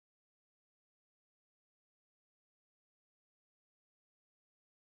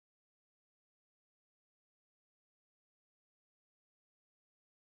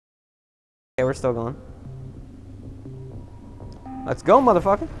Okay, we're still going. Let's go,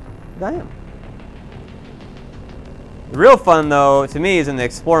 motherfucker. Damn. The real fun, though, to me, is in the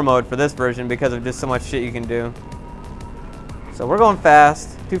explore mode for this version because of just so much shit you can do. So we're going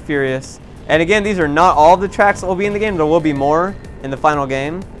fast, too furious. And again, these are not all of the tracks that will be in the game. There will be more in the final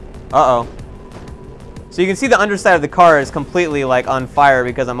game. Uh-oh. So you can see the underside of the car is completely, like, on fire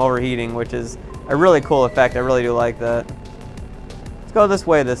because I'm overheating, which is a really cool effect. I really do like that. Let's go this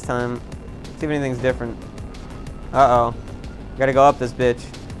way this time. See if anything's different. Uh-oh. Gotta go up this bitch.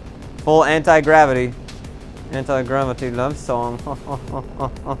 Full anti-gravity. Anti-gravity love song.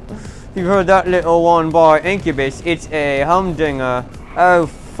 You've heard that little one by Incubus. It's a humdinger. Oh,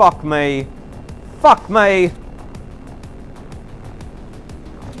 fuck me. Fuck me.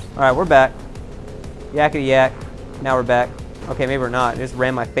 Alright, we're back. Yakety yak. Now we're back. Okay, maybe we're not. I just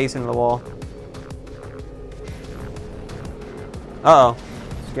ran my face into the wall. Uh-oh.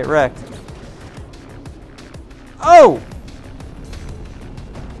 Get wrecked. Oh!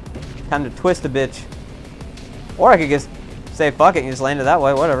 Time to twist a bitch. Or I could just say fuck it and just land it that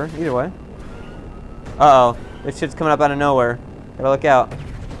way. Whatever. Either way. Uh-oh. This shit's coming up out of nowhere. Gotta look out.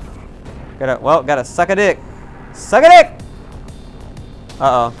 Gotta suck a dick. Suck a dick!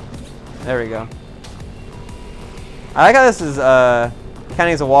 Uh-oh. There we go. I like how this is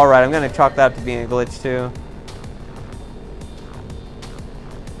counting as a wall ride. I'm gonna chalk that up to being a glitch too.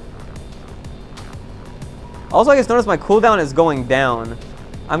 Also, I just noticed my cooldown is going down.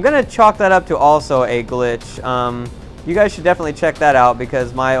 I'm gonna chalk that up to also a glitch. You guys should definitely check that out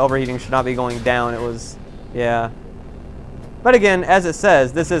because my overheating should not be going down. It was, yeah. But again, as it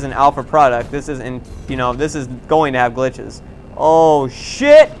says, this is an alpha product. This is this is going to have glitches. Oh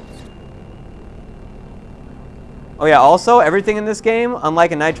shit! Oh yeah, also everything in this game,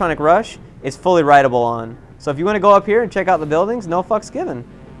 unlike a Nitronic Rush, is fully rideable on. So if you want to go up here and check out the buildings, no fucks given.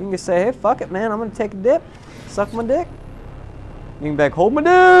 You can just say, hey, fuck it, man, I'm gonna take a dip, suck my dick. You can be like, hold my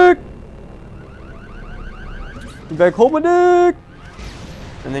dick! You be like, hold my dick!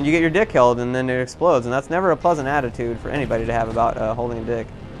 And then you get your dick held and then it explodes, and that's never a pleasant attitude for anybody to have about holding a dick.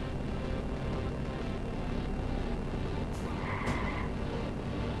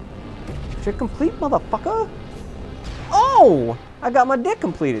 Shit complete, motherfucker! Oh! I got my dick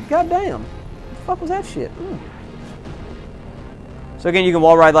completed. God damn. What the fuck was that shit? Ooh. So again, you can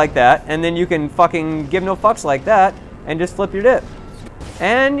wall ride like that, and then you can fucking give no fucks like that, and just flip your dip.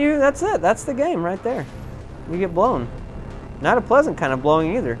 And that's it. That's the game right there. You get blown. Not a pleasant kind of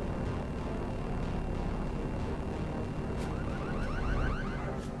blowing either.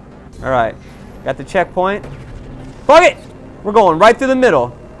 Alright. Got the checkpoint. Fuck it! We're going right through the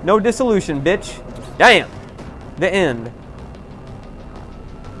middle. No dissolution, bitch. Damn. The end.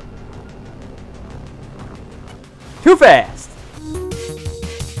 Too fast.